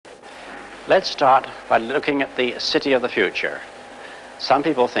Let's start by looking at the city of the future. Some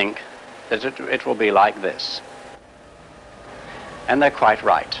people think that it will be like this. And they're quite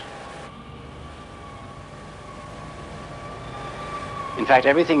right. In fact,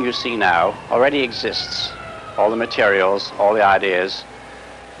 everything you see now already exists. All the materials, all the ideas,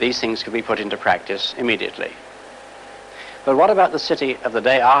 these things could be put into practice immediately. But what about the city of the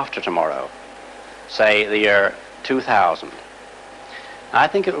day after tomorrow? Say the year 2000. I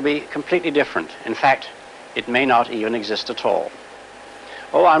think it will be completely different. In fact, it may not even exist at all.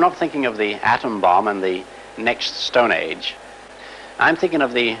 Oh, I'm not thinking of the atom bomb and the next Stone Age. I'm thinking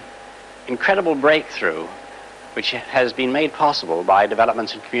of the incredible breakthrough which has been made possible by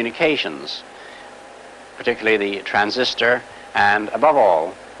developments in communications, particularly the transistor and, above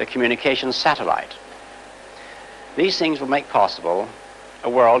all, the communications satellite. These things will make possible a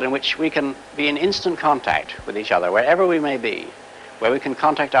world in which we can be in instant contact with each other, wherever we may be, where we can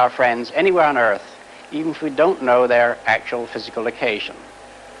contact our friends anywhere on Earth, even if we don't know their actual physical location.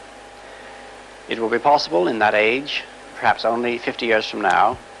 It will be possible in that age, perhaps only 50 years from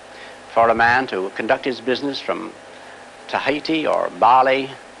now, for a man to conduct his business from Tahiti or Bali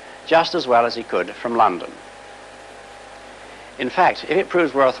just as well as he could from London. In fact, if it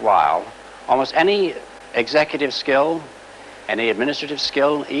proves worthwhile, almost any executive skill, any administrative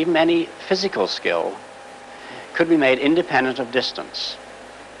skill, even any physical skill, could be made independent of distance.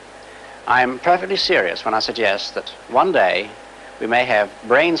 I'm perfectly serious when I suggest that one day we may have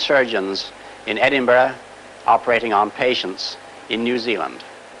brain surgeons in Edinburgh operating on patients in New Zealand.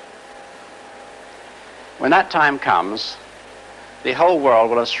 When that time comes, the whole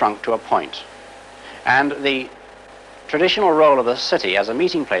world will have shrunk to a point, and the traditional role of the city as a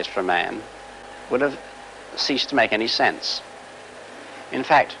meeting place for man would have ceased to make any sense. In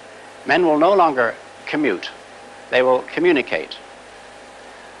fact, men will no longer commute, they will communicate.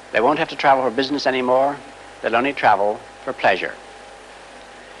 They won't have to travel for business anymore, they'll only travel for pleasure.